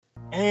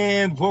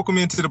And welcome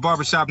into the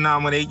Barber Shop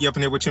 918. You up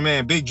in here with your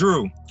man, Bigg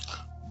Dru.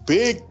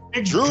 Bigg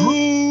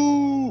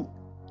Dru.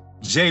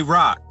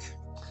 J-Rocc.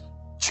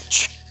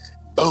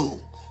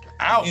 Boom.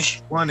 Ouch.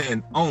 And one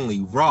and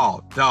only Raw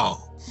Dawg.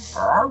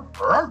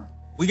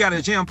 We got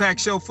a jam-packed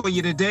show for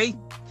you today.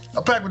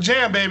 I packed with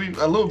jam, baby,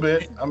 a little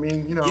bit. I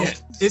mean, you know. Yeah,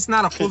 it's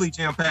not a fully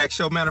jam-packed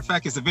show. Matter of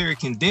fact, it's a very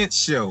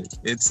condensed show.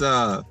 It's,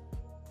 I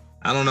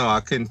don't know, I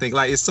couldn't think.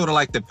 Like, it's sort of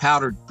like the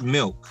powdered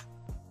milk,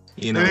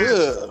 you know?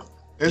 Yeah.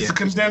 It's a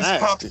condensed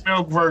powdered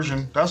milk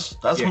version. That's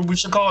what we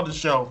should call the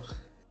show.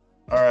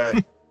 All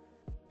right.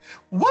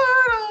 Word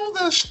on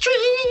the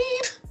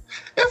street.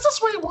 It's a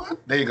sweet one.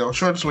 There you go.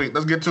 Short and sweet.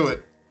 Let's get to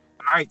it.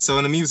 All right, so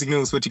in the music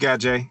news, what you got,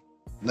 Jay?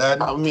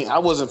 Nothing. I mean, I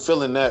wasn't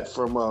feeling that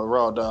from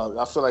Raw Dawg.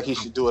 I feel like he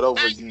should do it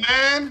over again.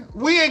 Man,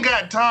 we ain't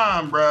got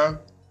time, bruh.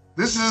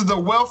 This is the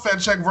welfare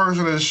check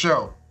version of the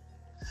show.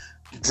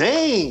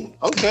 Dang.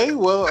 Okay,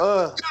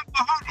 well,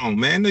 Hold on,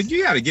 man.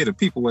 You got to give the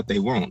people what they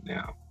want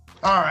now.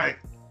 All right.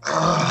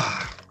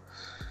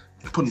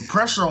 Putting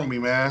pressure on me,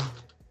 man.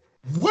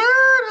 Word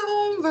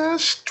on the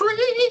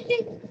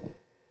street.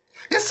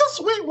 It's a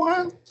sweet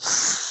one.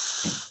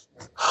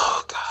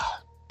 oh,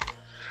 God.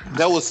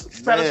 That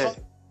was, man.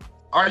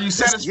 Are you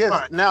satisfied?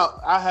 Yes.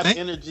 Now I have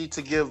energy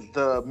to give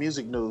the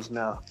music news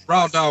now.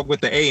 Raw Dawg with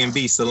the A and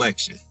B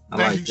selection.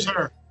 Thank you,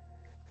 sir.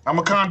 I'm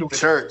a conduit.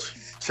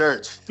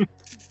 Church.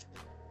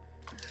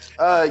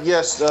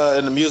 Yes,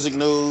 in the music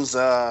news,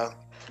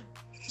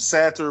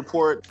 sad to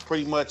report,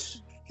 pretty much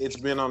it's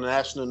been on the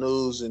national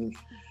news and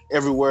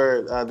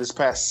everywhere this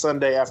past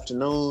Sunday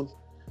afternoon.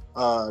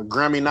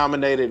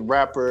 Grammy-nominated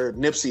rapper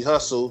Nipsey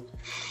Hussle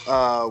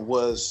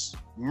was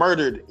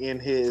murdered in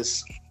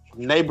his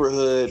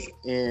neighborhood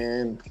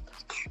in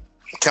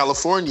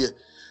California.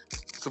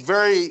 It's a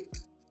very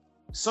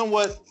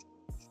somewhat,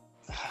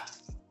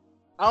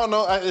 I don't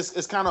know,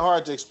 it's kind of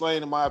hard to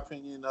explain in my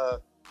opinion.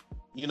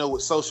 You know,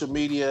 with social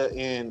media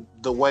and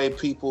the way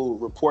people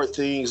report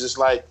things, it's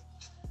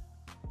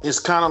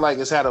kind of like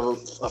it's had an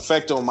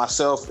effect on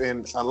myself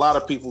and a lot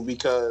of people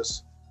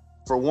because,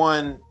 for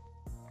one,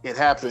 it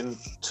happened.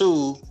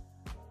 Two,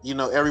 you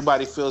know,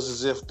 everybody feels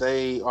as if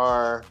they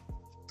are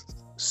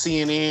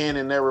CNN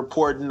and they're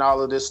reporting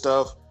all of this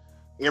stuff.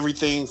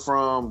 Everything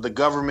from the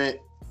government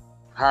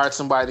hired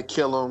somebody to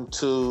kill him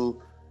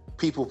to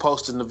people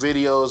posting the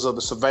videos of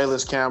the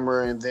surveillance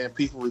camera and then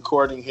people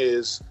recording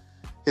his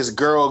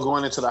girl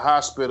going into the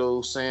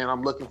hospital saying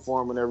I'm looking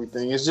for him and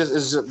everything. It's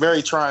a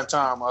very trying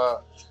time.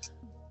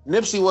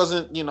 Nipsey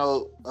wasn't, you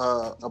know,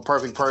 a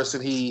perfect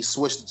person. He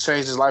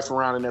changed his life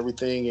around and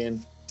everything.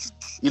 And,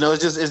 you know,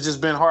 it's just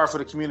been hard for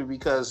the community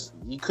because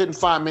you couldn't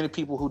find many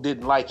people who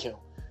didn't like him.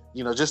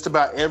 You know, just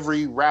about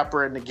every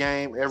rapper in the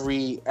game,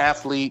 every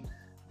athlete,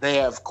 they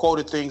have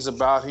quoted things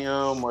about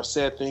him or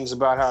said things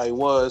about how he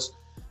was.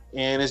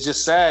 And it's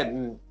just sad.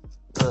 And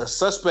the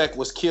suspect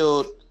was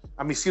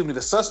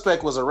the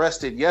suspect was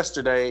arrested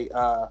yesterday,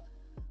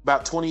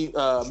 about 20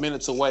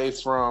 minutes away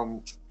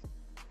from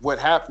where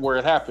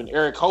it happened.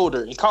 Eric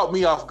Holder. It caught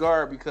me off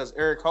guard because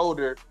Eric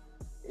Holder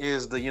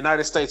is the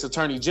United States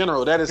Attorney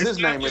General. That is his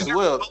name as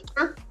well.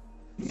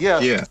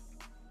 Yeah.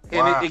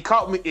 And wow. it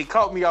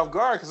caught me off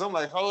guard because I'm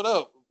like, hold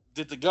up,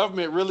 did the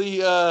government really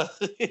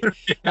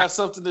have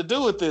something to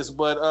do with this?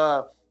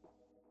 But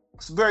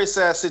it's a very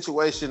sad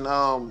situation.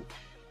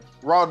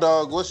 Raw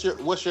Dawg,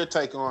 what's your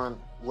take on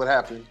what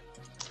happened?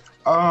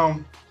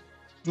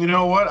 You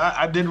know what?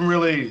 I didn't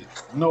really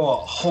know a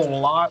whole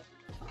lot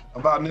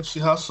about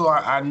Nipsey Hussle.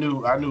 I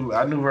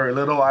knew very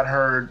little. I'd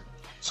heard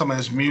some of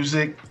his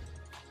music.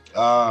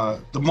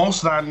 The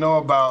most that I know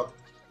about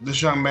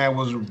this young man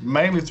was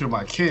mainly through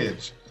my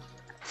kids.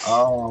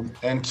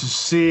 And to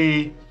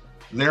see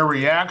their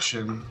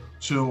reaction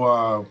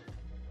to,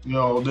 you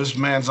know, this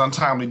man's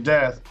untimely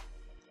death,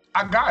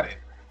 I got it.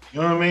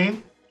 You know what I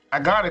mean? I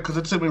got it because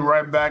it took me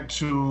right back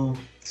to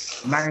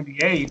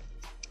 98,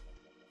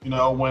 you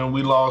know, when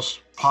we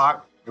lost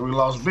Pac and we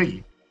lost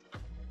Biggie.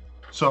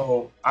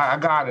 So I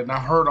got it. And I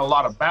heard a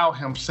lot about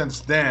him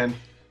since then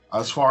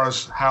as far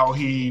as how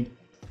he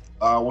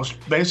was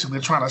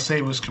basically trying to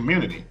save his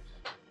community.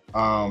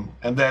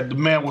 And that the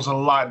man was a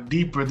lot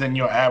deeper than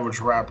your average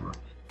rapper,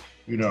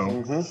 you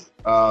know.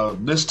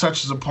 Mm-hmm. This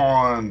touches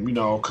upon, you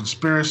know,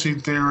 conspiracy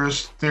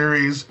theories.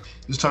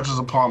 This touches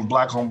upon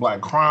black on black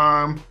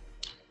crime.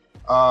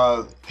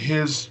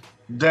 His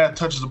death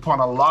touches upon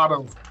a lot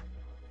of,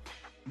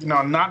 you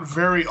know, not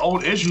very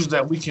old issues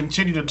that we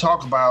continue to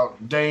talk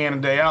about day in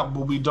and day out,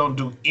 but we don't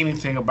do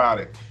anything about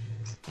it,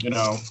 you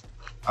know.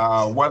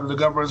 Whether the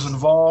government's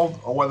involved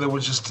or whether it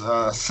was just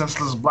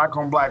senseless black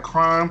on black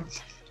crime,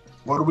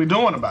 what are we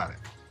doing about it?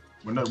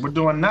 We're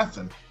doing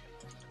nothing.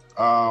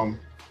 Mr.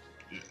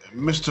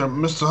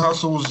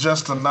 Hussle was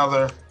just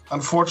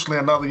unfortunately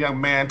another young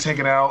man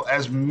taken out,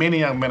 as many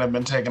young men have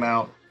been taken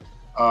out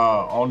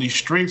on these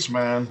streets,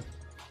 man.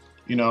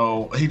 You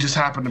know, he just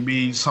happened to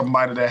be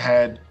somebody that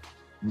had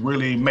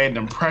really made an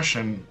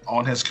impression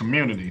on his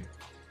community.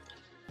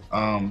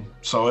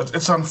 So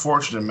it's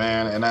unfortunate,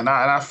 man. And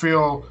I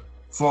feel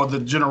for the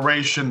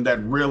generation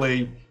that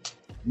really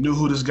knew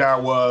who this guy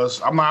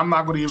was. I'm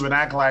not going to even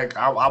act like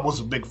I was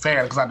a big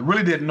fan because I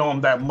really didn't know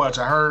him that much.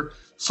 I heard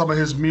some of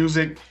his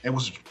music. It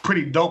was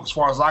pretty dope as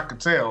far as I could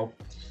tell.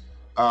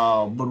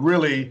 But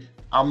really,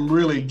 I'm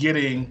really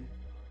getting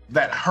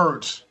that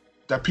hurt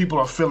that people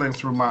are feeling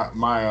through my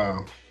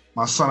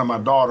son and my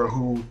daughter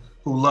who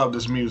loved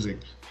his music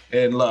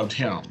and loved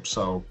him.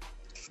 So,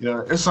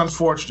 it's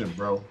unfortunate,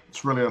 bro.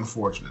 It's really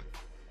unfortunate.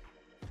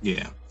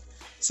 Yeah.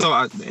 So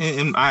I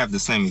have the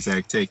same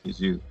exact take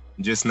as you.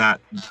 Just not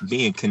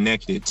being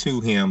connected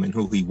to him and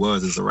who he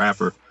was as a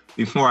rapper.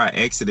 Before I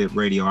exited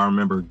radio, I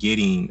remember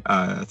getting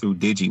through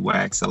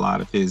DigiWax a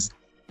lot of his,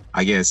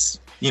 I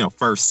guess,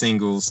 first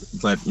singles,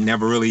 but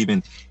never really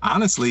even,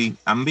 honestly,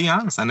 I'm gonna be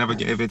honest, I never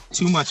gave it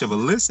too much of a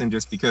listen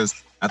just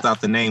because I thought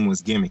the name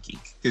was gimmicky.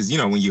 Because,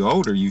 when you're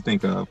older, you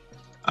think of,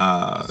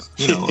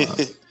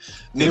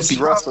 Nipsey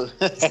Hussle.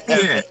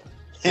 Yeah.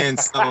 And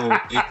so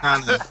it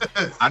kind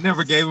of, I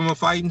never gave him a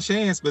fighting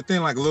chance, but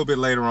then like a little bit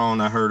later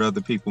on, I heard other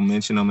people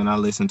mention him and I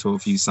listened to a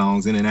few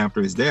songs. And then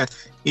after his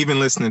death, even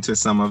listening to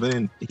some of it,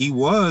 and he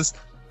was,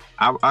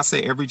 I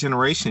say every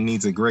generation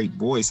needs a great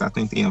voice. I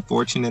think the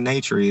unfortunate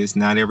nature is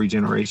not every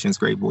generation's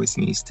great voice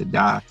needs to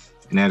die.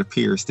 And that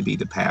appears to be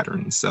the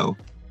pattern. So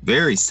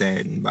very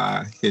saddened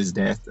by his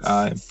death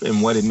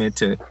and what it meant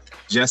to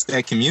just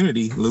that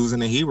community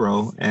losing a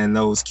hero and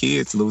those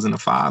kids losing a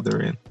father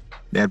and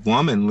that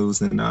woman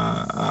losing,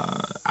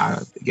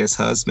 I guess,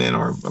 husband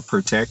or a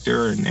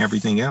protector and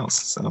everything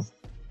else. So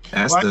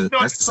that's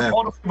that's the sad.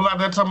 Older people out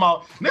there talking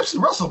about Nipsey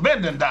Hussle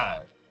been done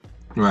died.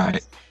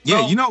 Right.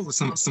 Yeah,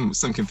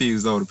 some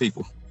confused older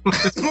people.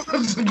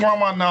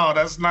 Grandma, no,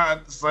 that's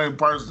not the same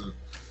person.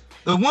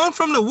 The one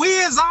from the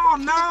Wiz, oh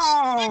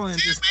no. And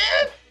just,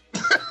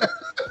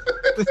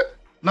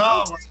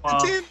 no,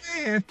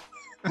 man.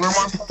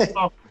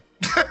 Grandma,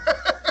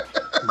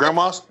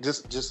 Grandma,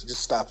 just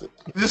stop it.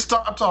 Just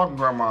stop talking,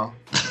 Grandma.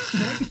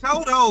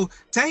 Toto,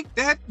 take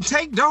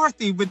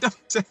Dorothy, but don't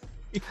take.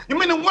 You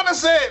mean the one that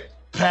said,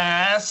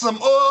 pass some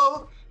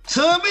oil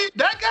to me?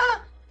 That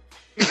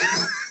guy?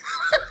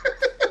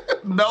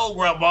 No,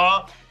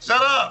 Grandma.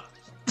 Shut up.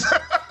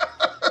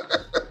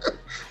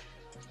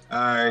 All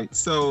right.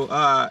 So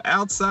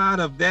outside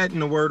of that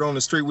and the word on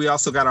the street, we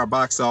also got our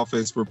box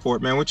office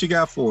report, man. What you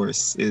got for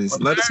us?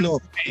 Let us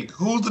know.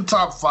 Who's the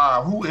top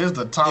five? Who is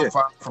the top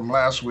five from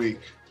last week?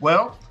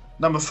 Well,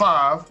 number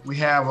 5, we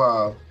have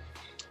a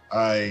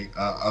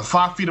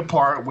 5 Feet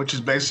Apart, which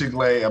is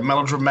basically a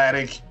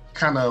melodramatic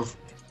kind of,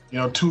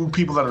 two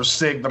people that are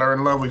sick that are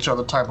in love with each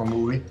other type of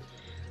movie.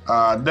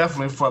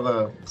 Definitely for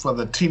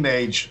the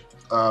teenage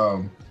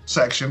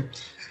section.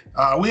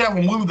 We have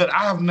a movie that I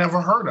have never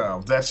heard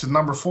of. That's in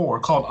number 4,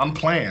 called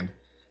Unplanned.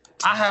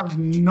 I have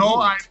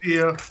no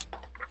idea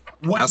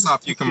what. I saw a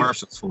few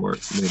commercials for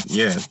it. But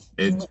yeah,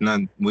 it's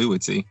none we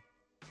would see.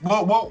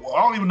 Well,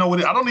 I don't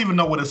even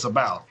know what it's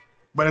about.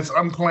 But it's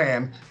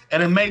unplanned,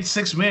 and it made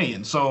 $6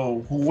 million.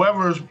 So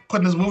whoever's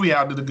putting this movie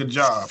out did a good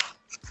job.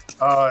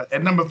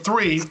 At number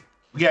 3,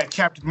 we got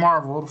Captain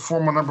Marvel, the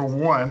former number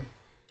 1.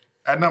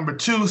 At number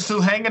 2, still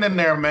hanging in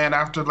there, man.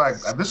 After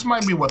this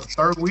might be the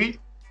 3rd week.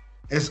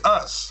 It's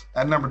Us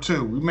at number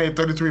 2. We made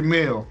 $33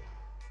 million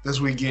this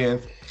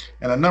weekend.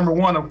 And at number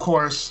 1, of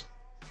course,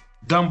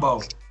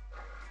 Dumbo.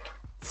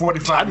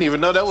 45. I didn't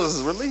even know that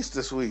was released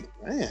this week,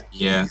 man.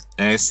 Yeah,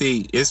 and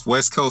see, it's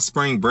West Coast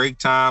spring break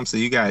time, so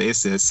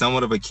it's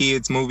somewhat of a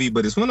kids movie,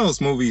 but it's one of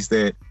those movies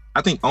that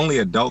I think only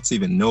adults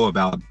even know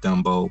about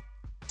Dumbo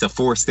to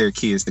force their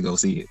kids to go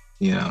see it.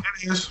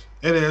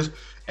 It is.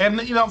 And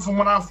from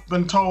what I've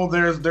been told,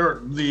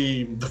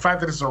 the fact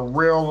that it's a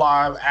real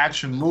live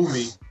action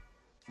movie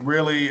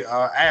really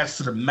adds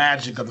to the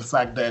magic of the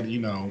fact that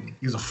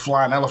he's a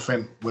flying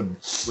elephant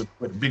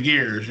with big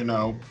ears.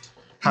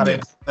 How they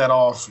put that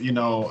off,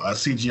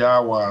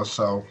 CGI wise.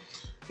 So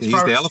he's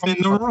the elephant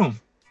in the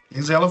room.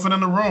 He's the elephant in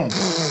the room.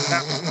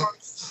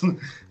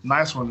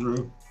 Nice one,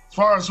 Drew. As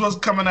far as what's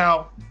coming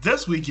out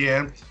this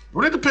weekend, it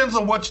really depends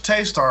on what your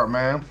tastes are,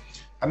 man.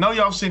 I know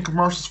y'all seen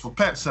commercials for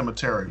Pet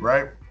Sematary,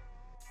 right?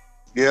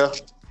 Yeah.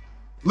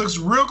 Looks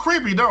real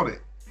creepy, don't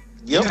it?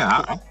 Yep.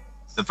 Yeah,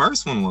 the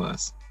first one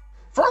was.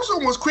 First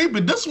one was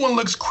creepy. This one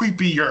looks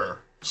creepier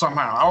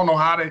somehow. I don't know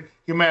how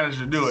he managed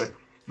to do it,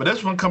 but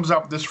this one comes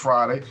out this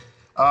Friday.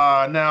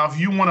 Now, if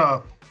you want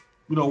to,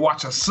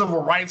 watch a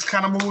civil rights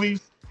kind of movie,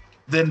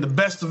 then The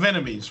Best of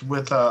Enemies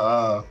with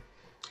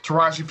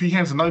Taraji P.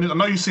 Henson. I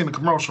know you've seen the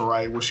commercial,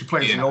 right? Where she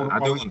plays the older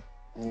woman.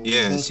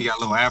 Yeah, she got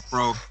a little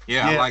afro.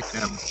 Yeah, I like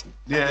that one.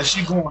 Yeah,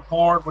 she going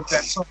hard with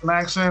that Southern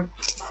accent.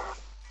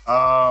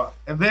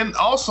 And then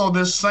also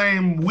this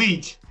same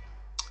week,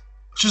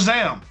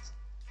 Shazam.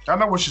 I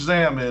know what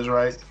Shazam is,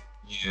 right?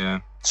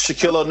 Yeah.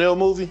 Shaquille O'Neal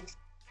movie?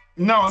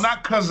 No,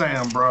 not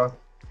Kazam, bro.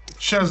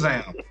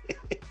 Shazam.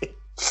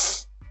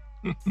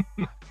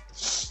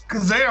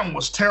 Kazam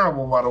was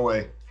terrible, by the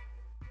way.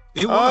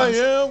 It was.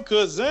 I am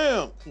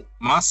Kazam.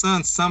 My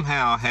son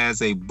somehow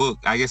has a book.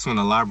 I guess when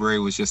the library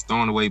was just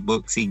throwing away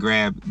books, he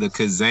grabbed the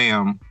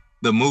Kazam,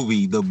 the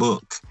movie, the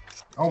book.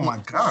 Oh my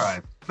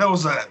God. That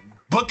was a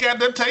book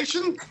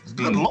adaptation?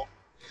 Good Lord.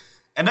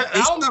 And I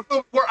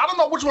don't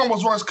know which one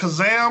was worse,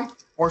 Kazam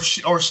or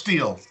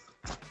Steel.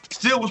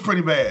 Steel was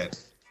pretty bad.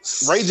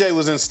 Ray J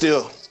was in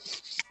Steel.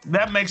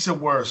 That makes it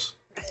worse.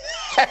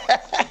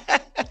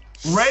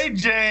 Ray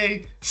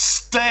J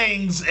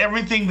stains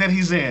everything that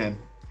he's in.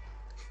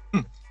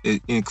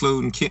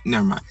 Including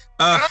never mind.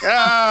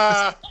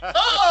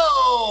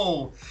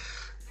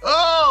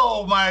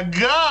 Oh my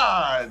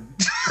God.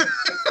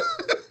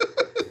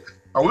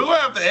 Are we gonna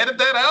have to edit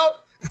that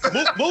out?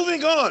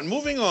 Moving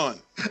on.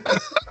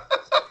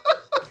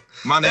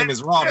 My name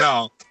is Raw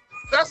Dawg.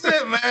 That's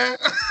it, man.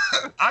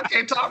 I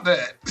can't top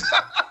that.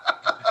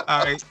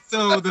 All right.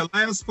 So the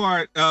last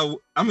part, I'm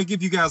gonna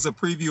give you guys a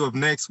preview of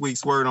next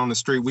week's Word on the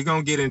Street. We're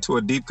gonna get into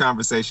a deep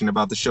conversation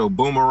about the show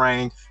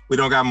Boomerang. We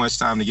don't got much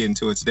time to get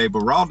into it today, but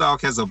Raw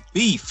Dawg has a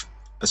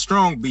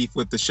strong beef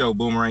with the show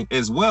Boomerang,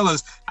 as well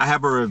as I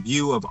have a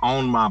review of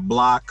On My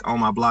Block. On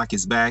My Block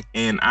is back,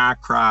 and I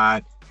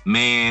cried,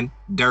 man,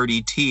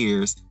 dirty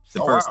tears the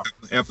first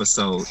couple of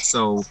episodes.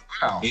 So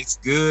It's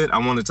good. I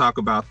want to talk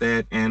about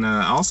that, and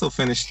I also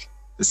finished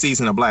the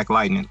season of Black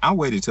Lightning. I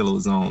waited till it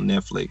was on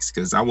Netflix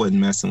because I wasn't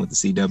messing with the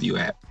CW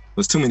app. It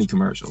was too many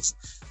commercials.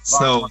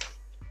 So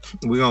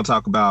we got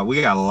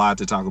a lot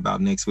to talk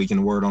about next week in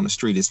the Word on the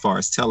Street as far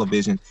as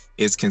television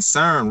is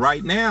concerned.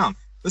 Right now,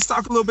 let's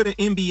talk a little bit of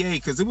NBA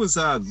because it was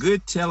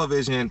good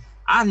television.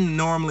 I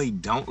normally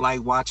don't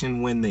like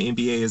watching when the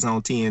NBA is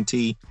on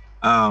TNT.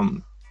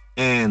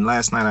 And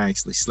last night I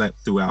actually slept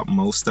throughout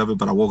most of it,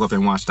 but I woke up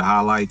and watched the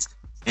highlights.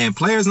 And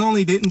Players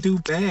Only didn't do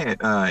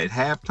bad at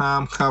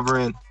halftime,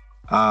 covering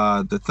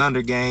the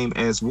Thunder game,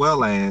 as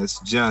well as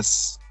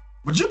just...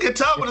 But you can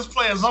tell when it's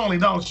Players Only,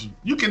 don't you?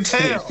 You can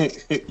tell.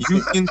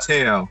 You can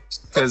tell,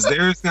 because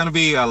there's going to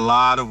be a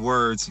lot of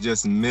words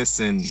just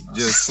missing.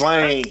 Just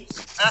slang.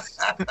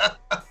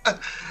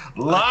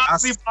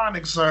 Lots of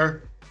phonics,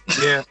 sir.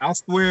 Yeah, I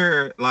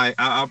swear, like,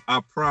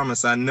 I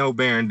promise, I know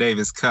Baron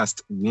Davis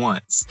cussed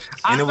once.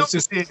 And it was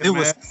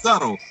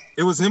subtle.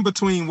 It was in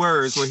between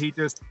words where he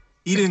didn't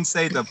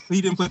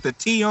put the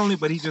T on it,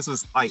 but he just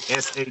was like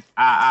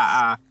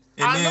S-H-I-I-I.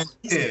 And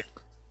then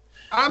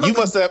you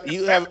must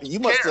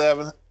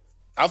have.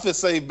 I would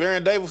say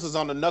Baron Davis was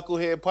on the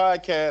Knucklehead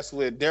podcast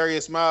with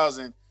Darius Miles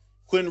and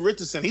Quentin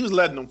Richardson. He was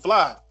letting them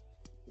fly.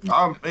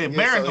 Baron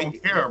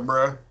don't care,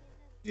 bro.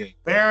 Yeah.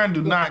 Baron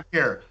do not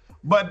care.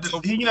 But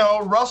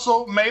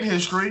Russell made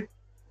history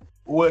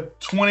with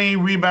 20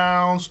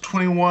 rebounds,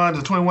 21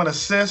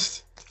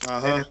 assists,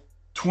 and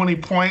 20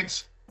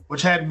 points,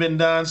 which hadn't been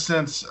done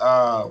since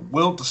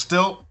Wilt to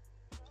Stilt.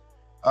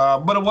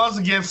 But it was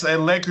against a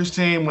Lakers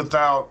team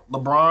without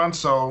LeBron,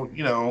 so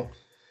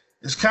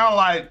it's kind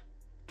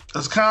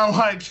of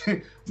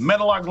like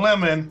Meadowlark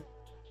Lemon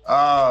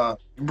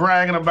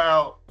bragging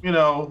about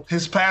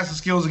his passing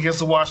skills against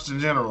the Washington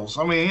Generals.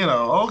 I mean,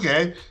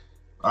 okay,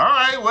 all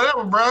right,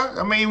 whatever, bro.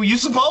 I mean, you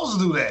supposed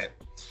to do that.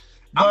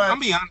 But I'll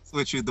be honest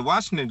with you, the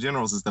Washington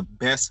Generals is the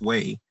best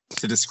way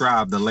to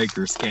describe the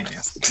Lakers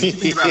cast. You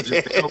think about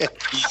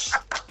just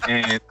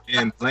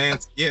and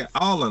Lance,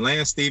 all of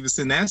Lance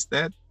Stevenson. That's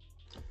that.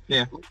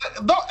 Yeah.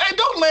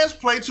 Don't Lance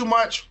play too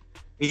much?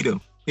 He do.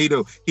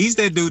 He's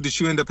that dude that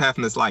you end up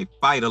having to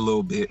fight a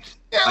little bit.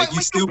 Yeah, like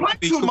you still play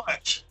too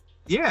much.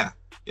 Yeah.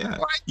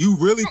 You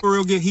really for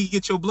real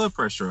get your blood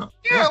pressure up.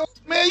 Yeah,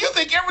 man. You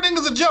think everything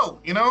is a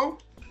joke,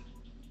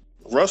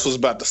 Russell's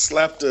about to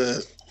slap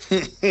the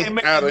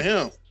out of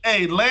him.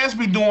 Hey, Lance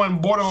be doing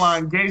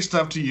borderline gay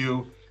stuff to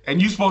you,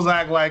 and you supposed to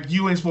act like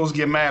you ain't supposed to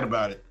get mad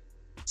about it.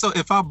 So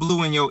if I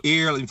blew in your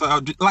ear,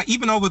 like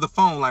even over the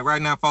phone, like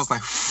right now, if I was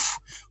like,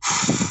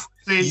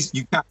 see,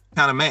 you kind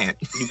of mad.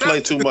 You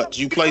play too much.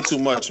 You play too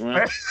much,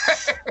 man.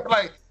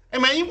 Like, hey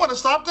man, you want to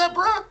stop that,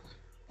 bro?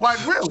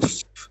 Like really?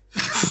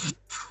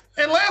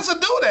 And Lance will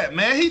do that,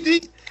 man.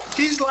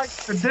 He's like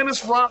the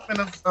Dennis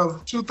Rodman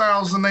of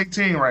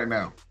 2018 right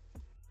now.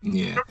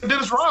 Yeah.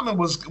 Dennis Rodman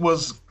was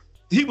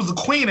the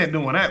queen at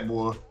doing that,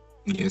 boy.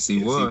 Yes,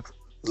 he was.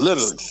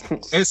 Literally.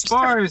 As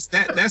far as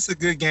that's a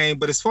good game,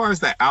 but as far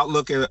as the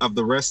outlook of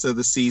the rest of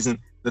the season,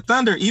 the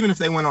Thunder, even if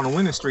they went on a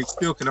winning streak,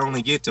 still could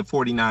only get to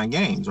 49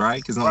 games,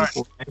 right? Because only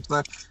 4 games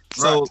left.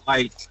 So,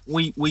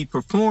 we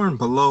performed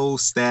below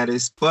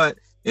status, but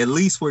at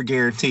least we're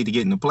guaranteed to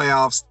get in the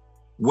playoffs.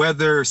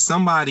 Whether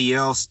somebody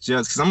else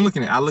because I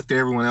looked at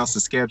everyone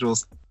else's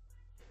schedules.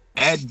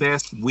 At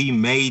best, we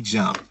may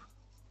jump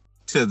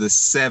to the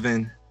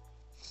 7,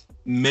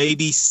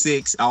 maybe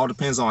 6. All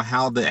depends on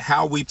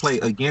how we play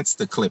against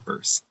the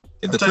Clippers.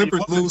 If the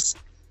Clippers lose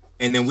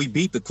and then we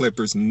beat the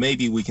Clippers,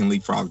 maybe we can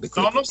leapfrog the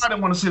Clippers.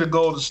 Nobody want to see the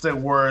Golden State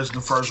Warriors in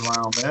the first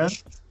round, man.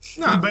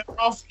 No. We're better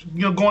off,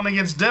 going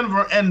against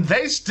Denver, and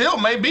they still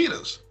may beat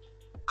us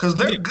because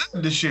they're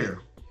good this year.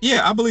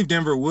 Yeah, I believe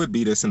Denver would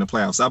beat us in the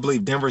playoffs. I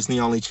believe Denver's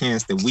the only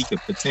chance that we could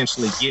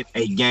potentially get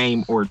a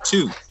game or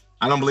two.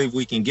 I don't believe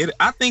we can get it.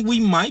 I think we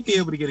might be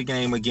able to get a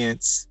game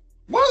against.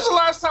 When was the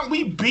last time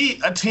we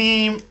beat a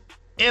team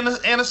in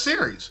a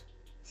series?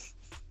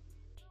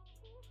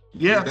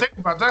 Yeah, think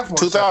about that for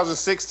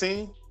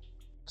 2016,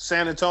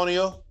 San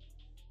Antonio.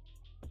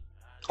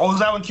 Oh, is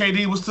that when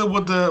KD was still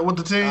with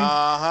the team?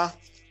 Uh-huh.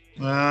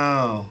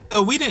 No.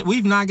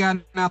 We've not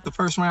gotten out the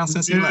first round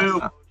since he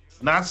left.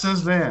 Not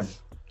since then.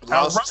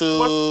 Lost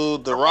to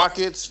the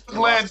Rockets.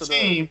 Led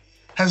team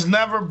has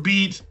never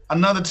beat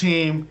another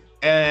team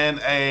in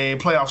a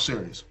playoff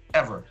series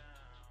ever.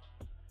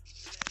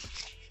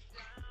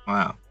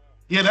 Wow.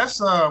 Yeah,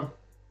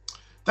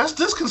 that's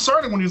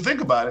disconcerting when you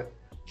think about it.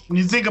 When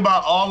you think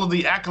about all of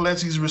the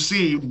accolades he's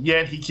received,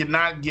 yet he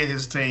cannot get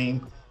his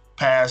team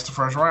past the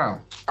first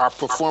round. Our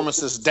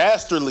performance is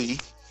dastardly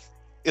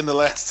in the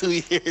last 2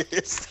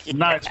 years.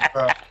 Nice,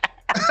 bro.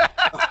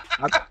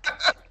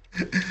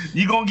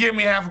 You gonna give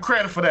me half a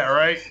credit for that,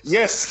 right?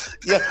 Yes.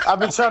 Yeah, I've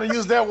been trying to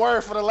use that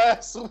word for the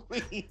last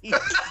week.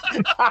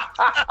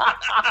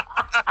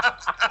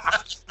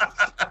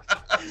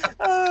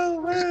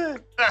 Oh man.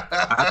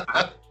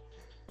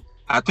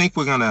 I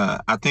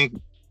think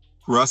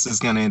Russ is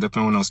gonna end up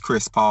in one of those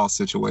Chris Paul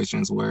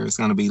situations where it's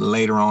gonna be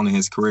later on in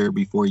his career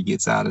before he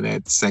gets out of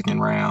that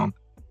second round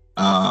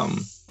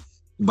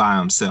by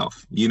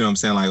himself. You know what I'm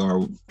saying? Like,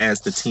 or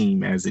as the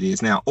team as it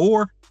is now.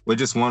 Or we're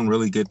just one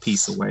really good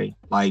piece away.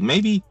 Like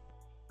maybe,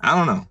 I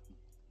don't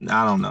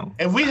know.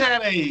 If we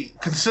had a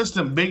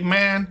consistent big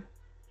man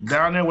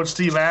down there with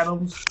Steve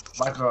Adams,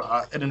 like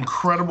an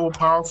incredible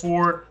power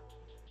forward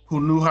who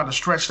knew how to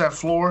stretch that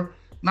floor.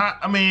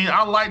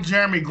 I like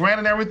Jeremy Grant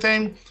and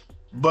everything,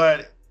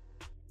 but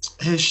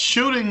his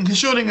shooting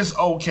is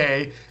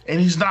okay,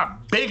 and he's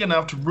not big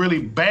enough to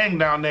really bang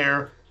down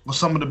there with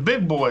some of the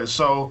big boys.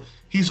 So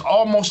he's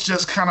almost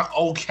just kind of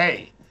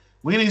okay.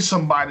 We need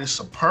somebody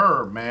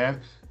superb, man,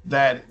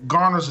 that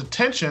garners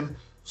attention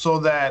so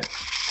that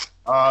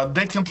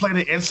they can play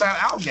the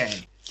inside-out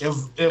game.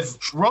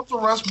 If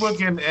Russell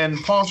Westbrook and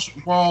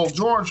Paul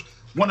George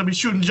want to be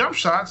shooting jump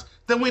shots,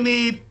 then we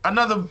need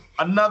another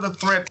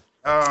threat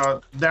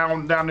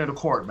down near the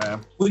court,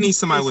 man. We need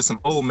somebody with some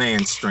old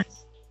man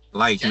strength,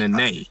 like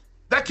Nene.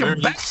 That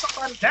can back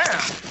somebody down.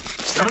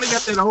 Somebody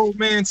got that old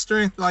man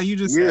strength, like you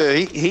just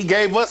said. He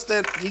gave us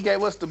that. He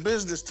gave us the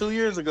business 2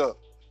 years ago.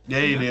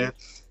 Yeah, he did.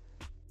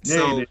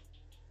 So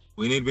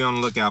we need to be on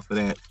the lookout for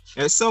that.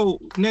 And so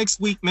next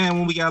week, man,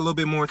 when we got a little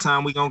bit more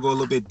time, we're going to go a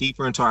little bit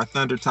deeper into our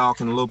Thunder talk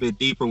and a little bit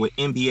deeper with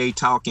NBA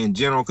talk in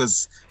general,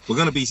 because we're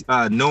going to be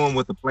knowing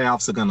what the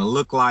playoffs are going to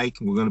look like.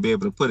 We're going to be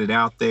able to put it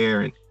out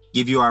there and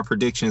give you our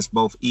predictions,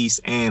 both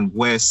East and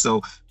West.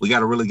 So we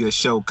got a really good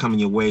show coming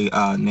your way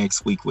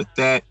next week with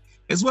that,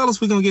 as well as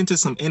we're going to get into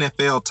some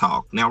NFL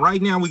talk. Now,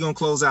 right now, we're going to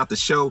close out the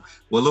show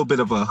with a little bit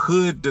of a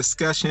hood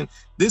discussion.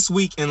 This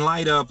week, in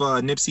light of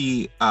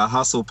Nipsey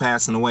Hussle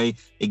passing away,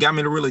 it got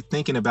me to really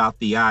thinking about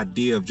the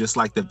idea of just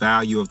like the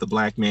value of the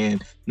black man,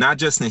 not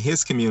just in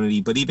his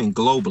community, but even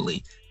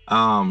globally.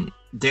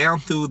 Down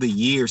through the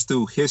years,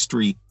 through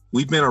history,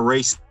 we've been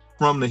erased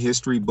from the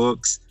history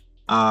books.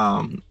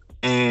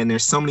 And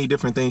there's so many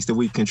different things that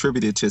we've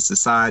contributed to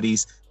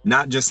societies,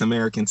 not just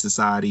American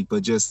society,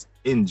 but just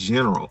in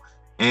general.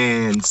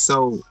 And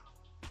so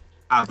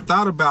I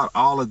thought about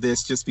all of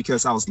this just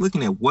because I was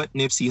looking at what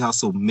Nipsey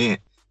Hussle meant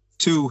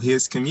to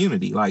his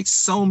community. Like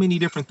so many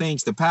different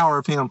things, the power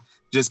of him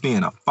just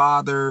being a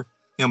father,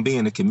 him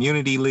being a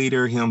community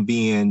leader, him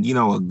being,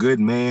 a good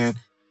man.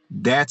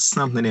 That's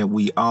something that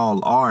we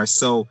all are.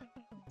 So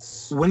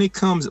when it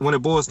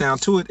boils down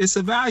to it, it's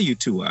a value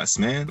to us,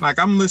 man. Like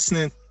I'm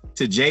listening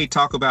to Jay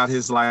talk about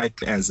his life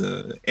as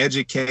a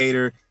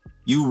educator,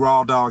 you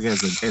Raw Dawg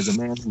as a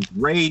man who's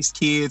raised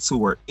kids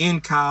who are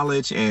in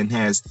college and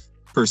has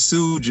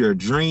pursued your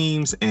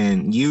dreams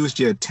and used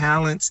your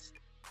talents.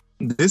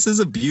 This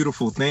is a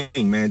beautiful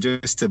thing, man,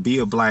 just to be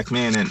a black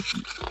man. And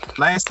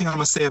last thing I'm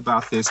gonna say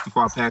about this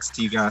before I pass it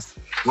to you guys,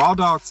 Raw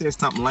Dawg said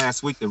something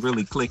last week that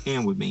really clicked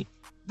in with me,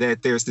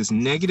 that there's this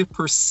negative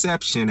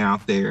perception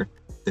out there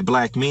that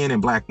black men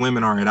and black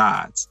women are at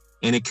odds.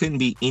 And it couldn't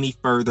be any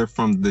further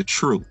from the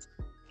truth.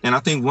 And I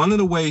think one of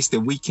the ways that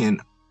we can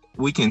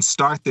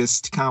start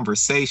this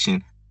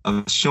conversation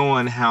of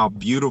showing how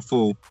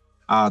beautiful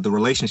the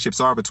relationships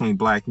are between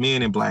black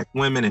men and black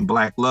women and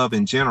black love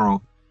in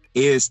general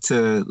is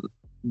to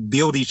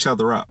build each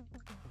other up.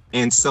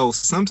 And so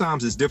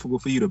sometimes it's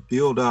difficult for you to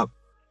build up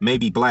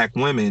maybe black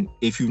women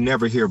if you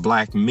never hear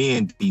black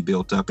men be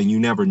built up and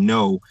you never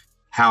know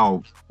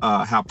how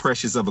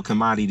precious of a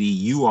commodity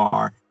you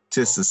are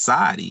to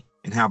society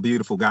and how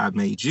beautiful God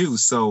made you.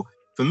 So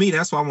for me,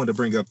 that's why I wanted to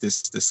bring up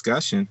this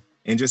discussion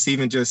and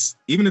even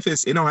if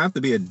it don't have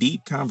to be a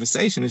deep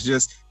conversation, it's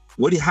just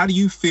how do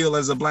you feel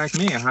as a black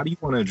man? How do you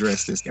want to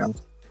address this, guy?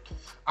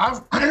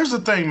 Here's the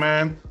thing,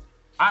 man.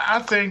 I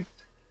think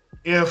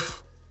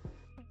if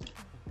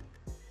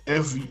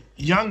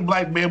young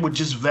black men would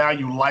just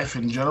value life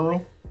in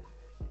general,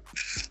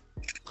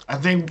 I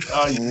think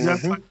young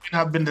black men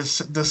have been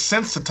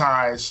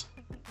desensitized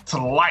to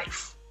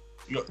life,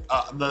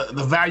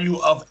 the value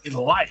of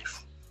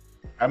life.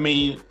 I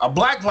mean, a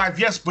black life,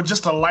 yes, but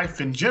just a life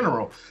in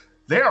general.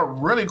 They are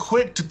really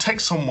quick to take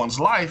someone's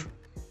life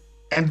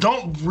and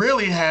don't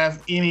really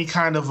have any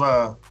kind of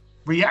a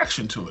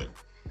reaction to it.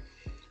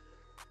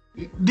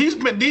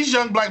 These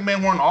young black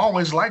men weren't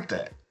always like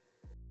that.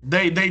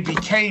 They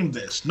became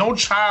this. No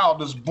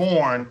child is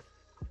born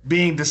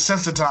being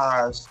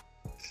desensitized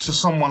to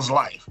someone's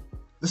life.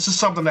 This is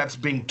something that's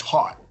being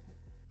taught.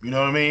 You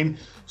know what I mean?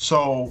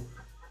 So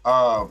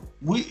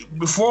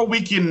before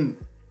we can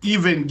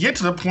even get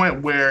to the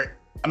point where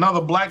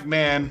another black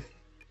man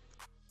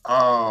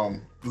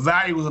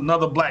values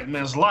another black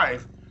man's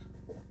life,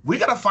 we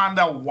got to find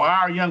out why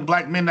are young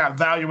black men not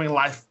valuing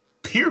life,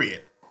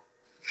 period.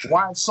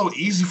 Why it's so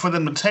easy for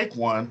them to take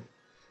one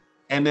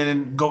and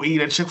then go eat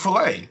at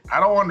Chick-fil-A. I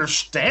don't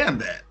understand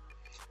that.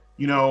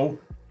 You know,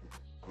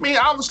 I mean,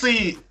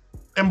 obviously,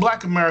 in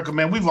Black America,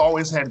 man, we've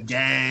always had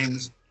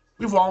gangs.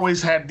 We've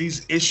always had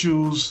these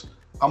issues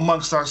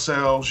amongst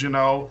ourselves, you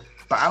know.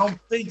 But I don't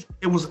think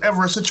it was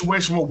ever a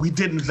situation where we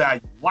didn't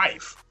value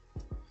life.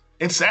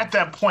 It's at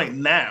that point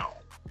now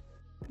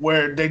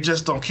where they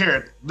just don't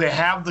care. They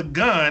have the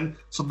gun,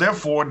 so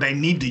therefore they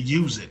need to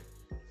use it,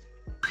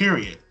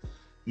 period.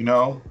 You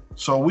know?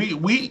 So we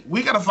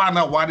got to find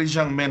out why these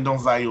young men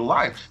don't value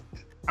life.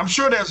 I'm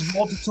sure there's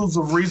multitudes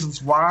of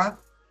reasons why,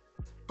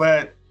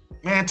 but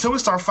man, until we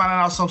start finding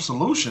out some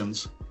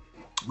solutions,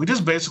 we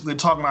just basically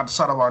talking out the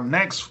side of our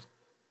necks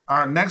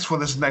for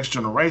this next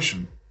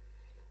generation.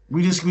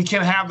 We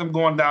can't have them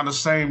going down the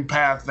same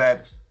path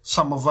that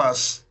some of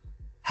us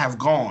have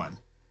gone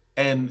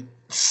and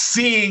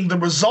seeing the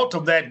result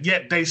of that,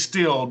 yet they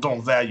still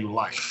don't value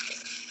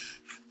life.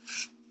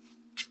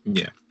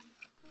 Yeah.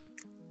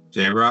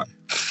 J-Rocc?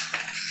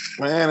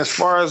 Man, as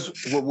far as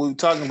what we were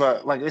talking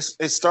about, like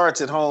it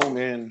starts at home,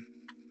 and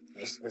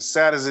as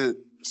sad as it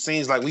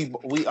seems, like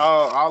we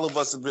all of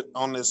us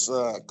on this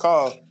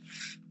call,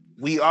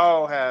 we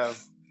all have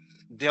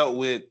dealt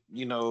with,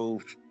 you know,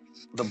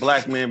 the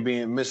black man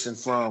being missing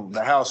from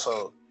the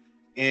household,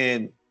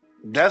 and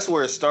that's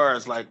where it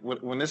starts. Like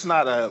when it's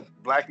not a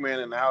black man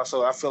in the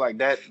household, I feel like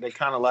that they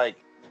kind of like,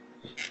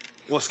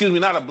 well, excuse me,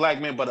 not a black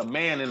man, but a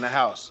man in the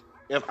house.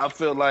 If I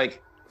feel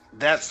like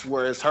that's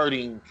where it's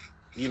hurting,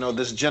 you know,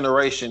 this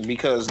generation,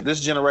 because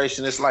this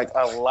generation is like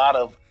a lot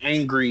of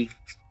angry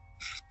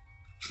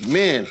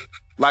men.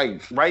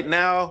 Like right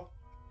now,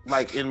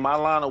 like in my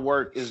line of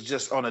work is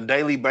just on a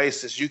daily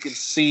basis, you can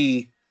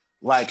see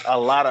like a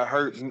lot of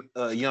hurt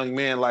young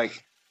men,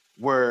 like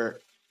where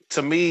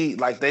to me,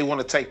 like they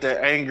want to take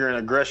their anger and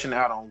aggression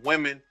out on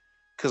women.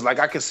 Cause like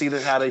I can see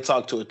how they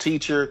talk to a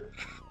teacher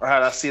or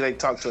how I see they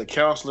talk to a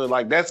counselor.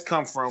 Like that's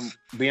come from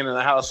being in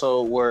a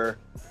household where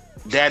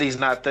daddy's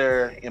not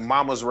there and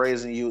mama's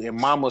raising you, and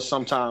mama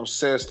sometimes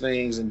says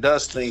things and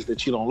does things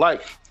that you don't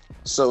like.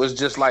 So it's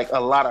just like a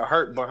lot of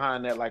hurt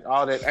behind that, like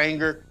all that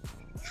anger,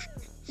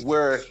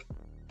 where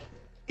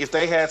if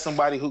they had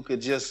somebody who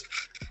could just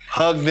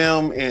hug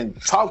them and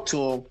talk to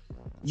them,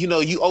 you know,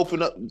 you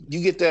open up,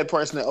 you get that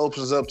person that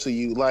opens up to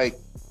you. Like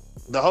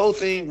the whole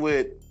thing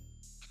with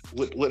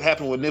what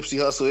happened with Nipsey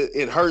Hussle,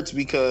 it hurts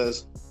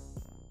because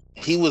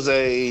he was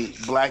a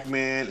black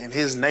man in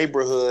his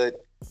neighborhood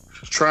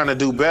trying to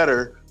do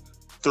better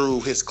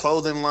through his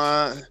clothing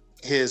line,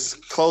 his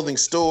clothing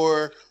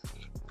store,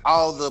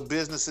 all the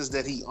businesses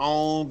that he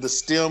owned, the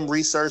STEM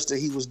research that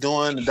he was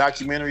doing, the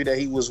documentary that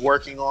he was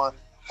working on,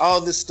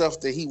 all this stuff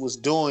that he was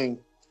doing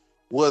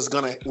was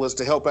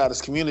to help out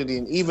his community.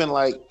 And even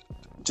like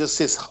just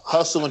his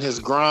hustle and his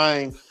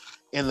grind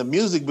in the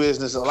music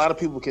business, a lot of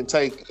people can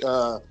take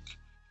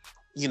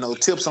you know,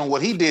 tips on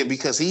what he did,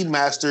 because he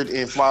mastered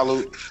and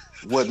followed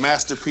what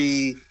Master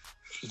P,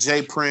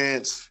 J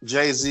Prince,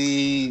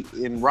 Jay-Z,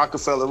 and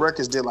Rockefeller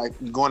Records did, like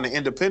going the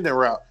independent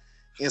route.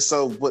 And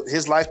so, but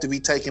his life to be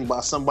taken by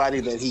somebody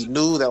that he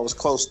knew that was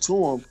close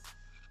to him,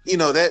 you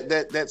know,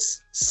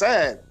 that's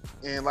sad.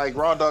 And like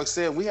Raw Dawg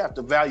said, we have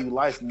to value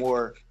life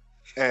more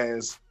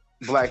as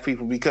black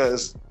people,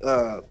 because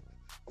a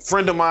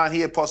friend of mine, he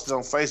had posted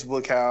on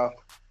Facebook how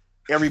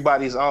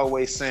everybody's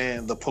always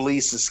saying the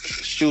police is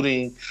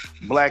shooting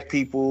black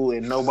people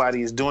and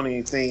nobody is doing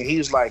anything. He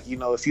was like, you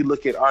know, if you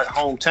look at our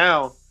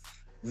hometown,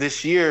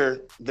 this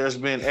year, there's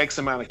been X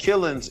amount of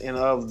killings, and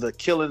of the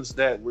killings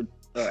that were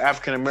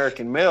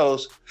African-American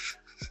males,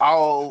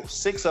 all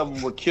 6 of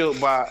them were killed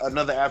by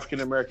another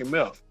African-American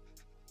male.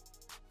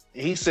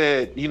 He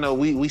said, you know,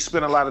 we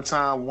spend a lot of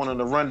time wanting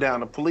to run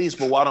down the police,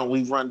 but why don't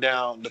we run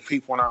down the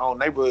people in our own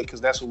neighborhood? Because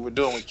that's what we're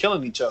doing. We're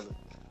killing each other.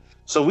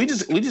 So we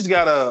just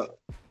gotta,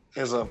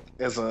 as a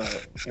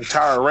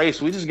entire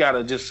race, we just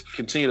gotta just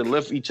continue to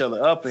lift each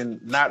other up and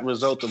not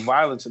result to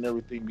violence and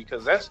everything,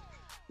 because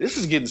this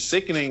is getting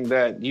sickening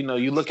that, you know,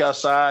 you look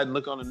outside and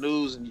look on the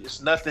news and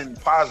it's nothing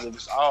positive.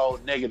 It's all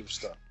negative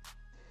stuff.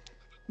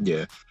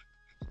 Yeah.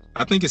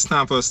 I think it's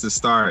time for us to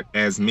start,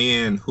 as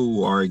men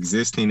who are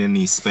existing in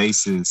these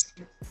spaces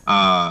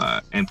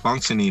and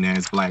functioning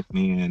as black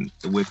men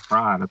with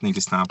pride. I think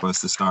it's time for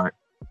us to start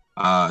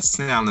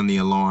sounding the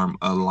alarm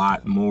a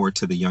lot more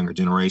to the younger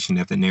generation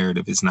that the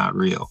narrative is not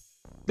real.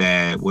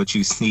 That what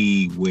you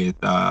see with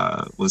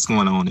what's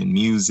going on in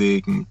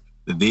music and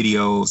the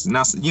videos, and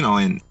that's, you know,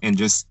 and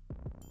just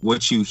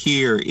what you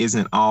hear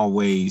isn't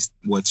always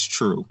what's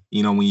true.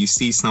 You know, when you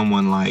see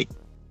someone like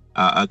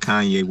a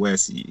Kanye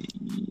West,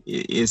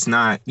 it's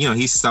not, you know,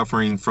 he's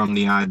suffering from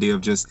the idea of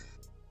just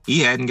he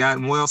hadn't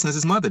gotten well since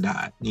his mother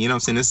died. You know what I'm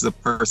saying? This is a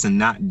person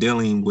not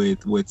dealing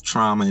with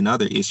trauma and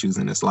other issues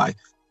in his life.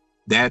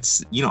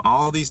 That's, you know,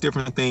 all these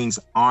different things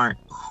aren't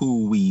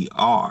who we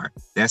are.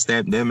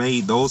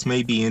 Those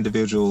may be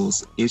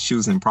individuals'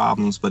 issues and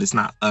problems, but it's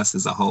not us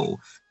as a whole.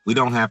 We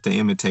don't have to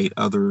imitate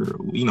other,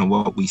 you know,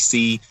 what we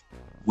see.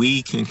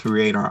 We can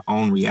create our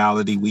own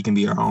reality. We can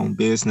be our own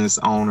business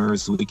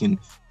owners. We can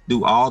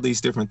do all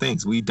these different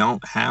things. We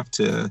don't have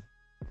to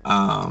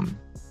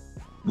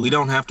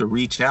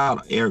reach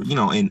out, you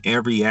know, in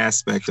every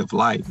aspect of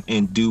life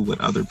and do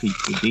what other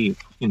people did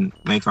and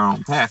make our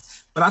own path.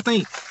 But I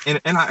think, and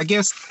I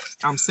guess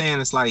I'm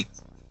saying it's like,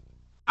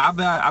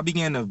 I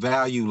began to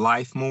value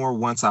life more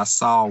once I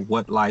saw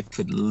what life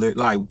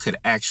could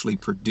actually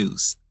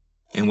produce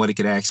and what it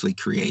could actually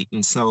create.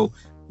 And so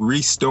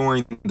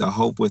restoring the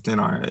hope within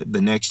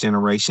the next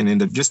generation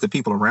and just the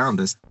people around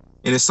us.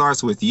 And it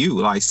starts with you.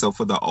 Like, so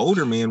for the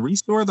older men,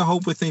 restore the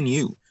hope within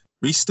you.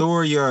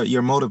 Restore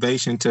your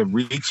motivation to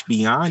reach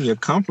beyond your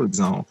comfort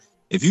zone.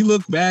 If you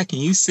look back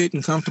and you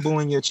sitting comfortable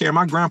in your chair,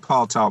 my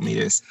grandpa taught me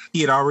this.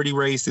 He had already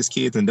raised his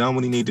kids and done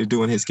what he needed to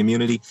do in his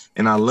community.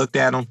 And I looked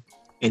at him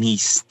and he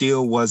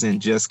still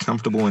wasn't just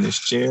comfortable in his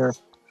chair.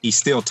 He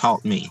still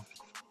taught me.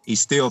 He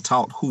still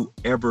taught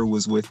whoever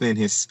was within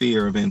his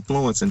sphere of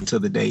influence until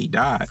the day he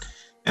died.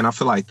 And I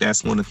feel like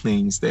that's one of the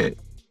things that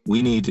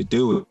we need to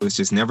do is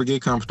just never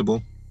get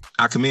comfortable.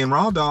 I commend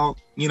Raw Dawg,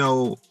 you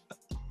know,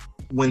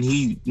 when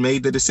he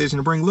made the decision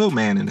to bring Lil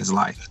Man in his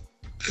life.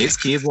 His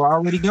kids were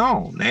already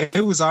gone.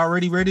 They was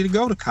already ready to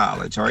go to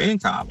college or in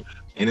college.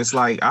 And it's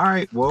like, all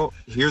right, well,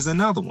 here's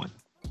another one.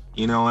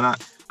 You know, and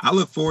I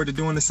look forward to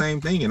doing the same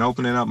thing and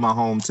opening up my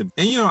home to,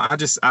 and you know,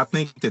 I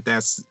think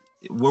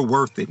we're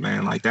worth it,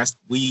 man. Like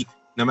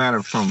no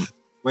matter from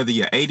whether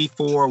you're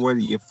 84, whether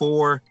you're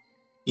 4,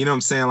 you know what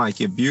I'm saying? Like,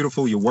 you're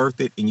beautiful, you're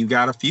worth it, and you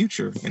got a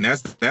future. And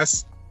that's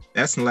the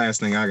last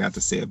thing I got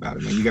to say about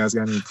it, man. You guys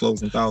got any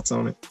closing thoughts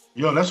on it?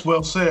 Yo, that's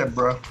well said,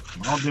 bro. I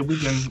don't think we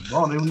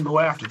can go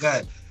after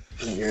that.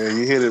 Yeah,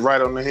 you hit it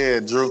right on the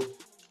head, Drew.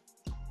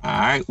 All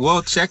right.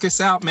 Well, check us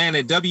out, man,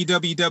 at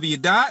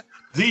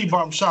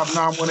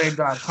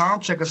thebarbershop918.com.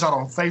 Check us out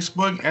on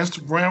Facebook,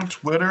 Instagram,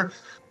 Twitter,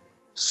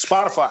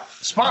 Spotify,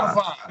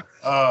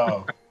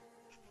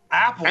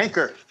 Apple,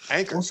 Anchor.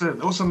 What's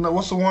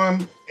the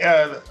one?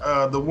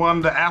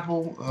 The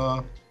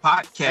Apple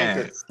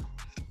podcast.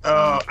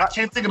 I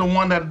can't think of the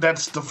one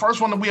that's the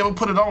first one that we ever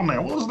put it on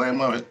there. What was the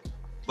name of it?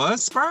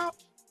 Buzzsprout?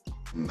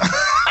 No.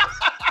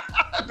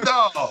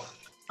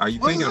 Are you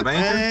thinking of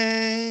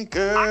Anchor?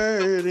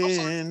 Anchored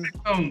in.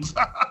 I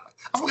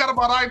forgot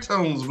about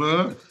iTunes,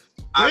 man.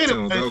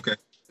 iTunes, okay.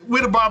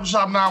 We're the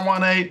Barbershop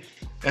 918.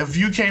 If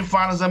you can't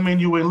find us, that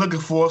means you ain't looking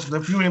for us. And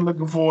if you ain't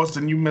looking for us,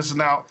 then you missing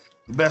out.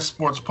 The best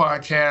sports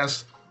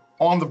podcast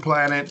on the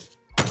planet.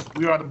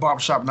 We are the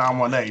Barbershop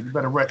 918. You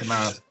better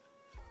recognize.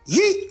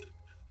 Yeet.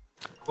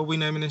 What we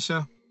naming this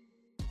show?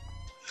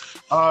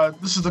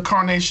 This is the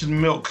Carnation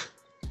Milk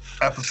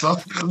episode.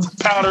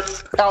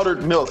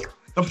 Powdered milk.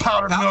 The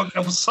powdered milk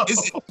episode.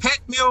 Is it pet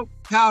milk,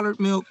 powdered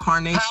milk,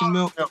 carnation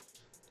milk?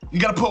 You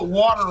got to put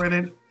water in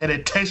it, and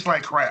it tastes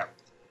like crap.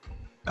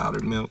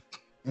 Powdered milk.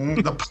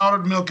 The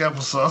powdered milk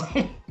episode.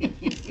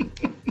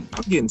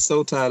 I'm getting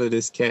so tired of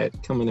this cat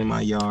coming in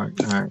my yard.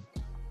 All right.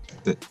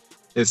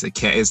 It's a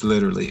cat. It's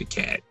literally a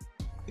cat.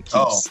 It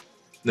keeps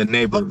the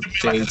neighbor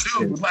shades.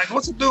 Like,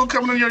 what's a dude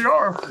coming in your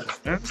yard for?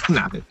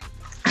 Not it.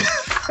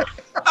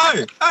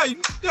 Hey,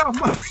 get off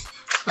my...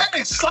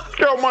 Hey, sucker.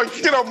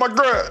 Get off my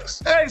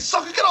grass. Hey,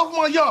 sucker, get off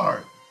my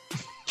yard.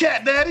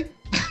 Cat daddy.